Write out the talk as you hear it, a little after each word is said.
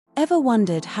Ever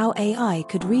wondered how AI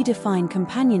could redefine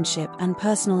companionship and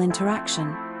personal interaction?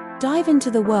 Dive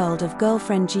into the world of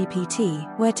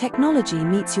GirlfriendGPT, where technology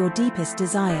meets your deepest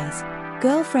desires.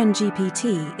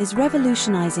 GirlfriendGPT is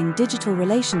revolutionizing digital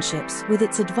relationships with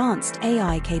its advanced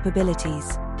AI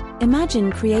capabilities.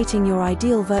 Imagine creating your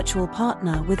ideal virtual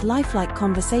partner with lifelike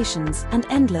conversations and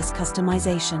endless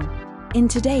customization. In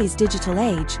today's digital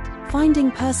age,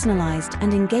 finding personalized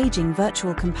and engaging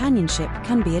virtual companionship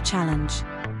can be a challenge.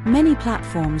 Many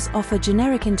platforms offer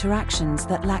generic interactions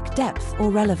that lack depth or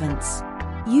relevance.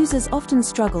 Users often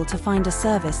struggle to find a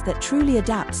service that truly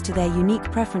adapts to their unique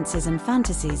preferences and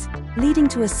fantasies, leading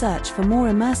to a search for more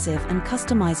immersive and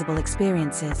customizable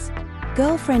experiences.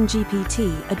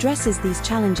 GirlfriendGPT addresses these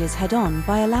challenges head-on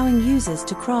by allowing users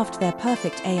to craft their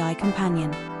perfect AI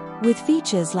companion. With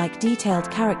features like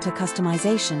detailed character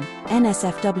customization,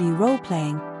 NSFW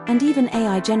role-playing, and even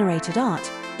AI-generated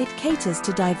art, it caters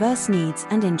to diverse needs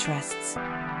and interests.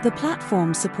 The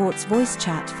platform supports voice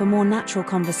chat for more natural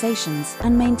conversations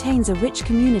and maintains a rich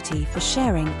community for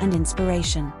sharing and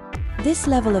inspiration. This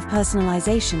level of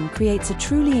personalization creates a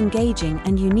truly engaging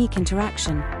and unique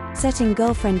interaction, setting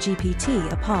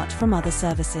GirlfriendGPT apart from other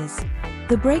services.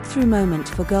 The breakthrough moment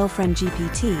for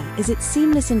GirlfriendGPT is its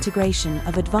seamless integration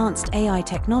of advanced AI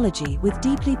technology with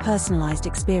deeply personalized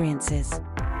experiences.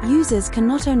 Users can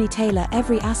not only tailor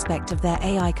every aspect of their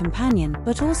AI companion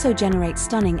but also generate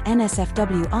stunning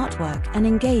NSFW artwork and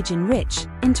engage in rich,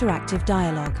 interactive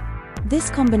dialogue. This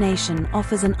combination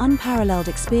offers an unparalleled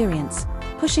experience,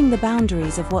 pushing the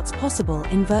boundaries of what's possible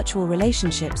in virtual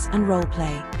relationships and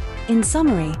role-play. In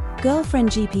summary,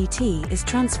 GirlfriendGPT is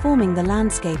transforming the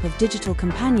landscape of digital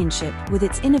companionship with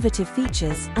its innovative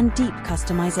features and deep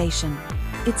customization.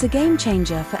 It's a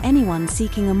game-changer for anyone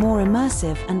seeking a more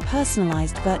immersive and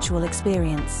personalized virtual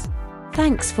experience.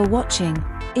 Thanks for watching.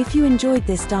 If you enjoyed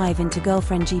this dive into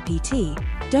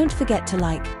GirlfriendGPT, don't forget to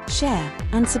like, share,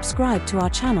 and subscribe to our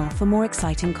channel for more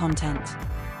exciting content.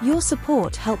 Your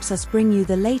support helps us bring you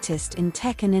the latest in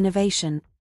tech and innovation.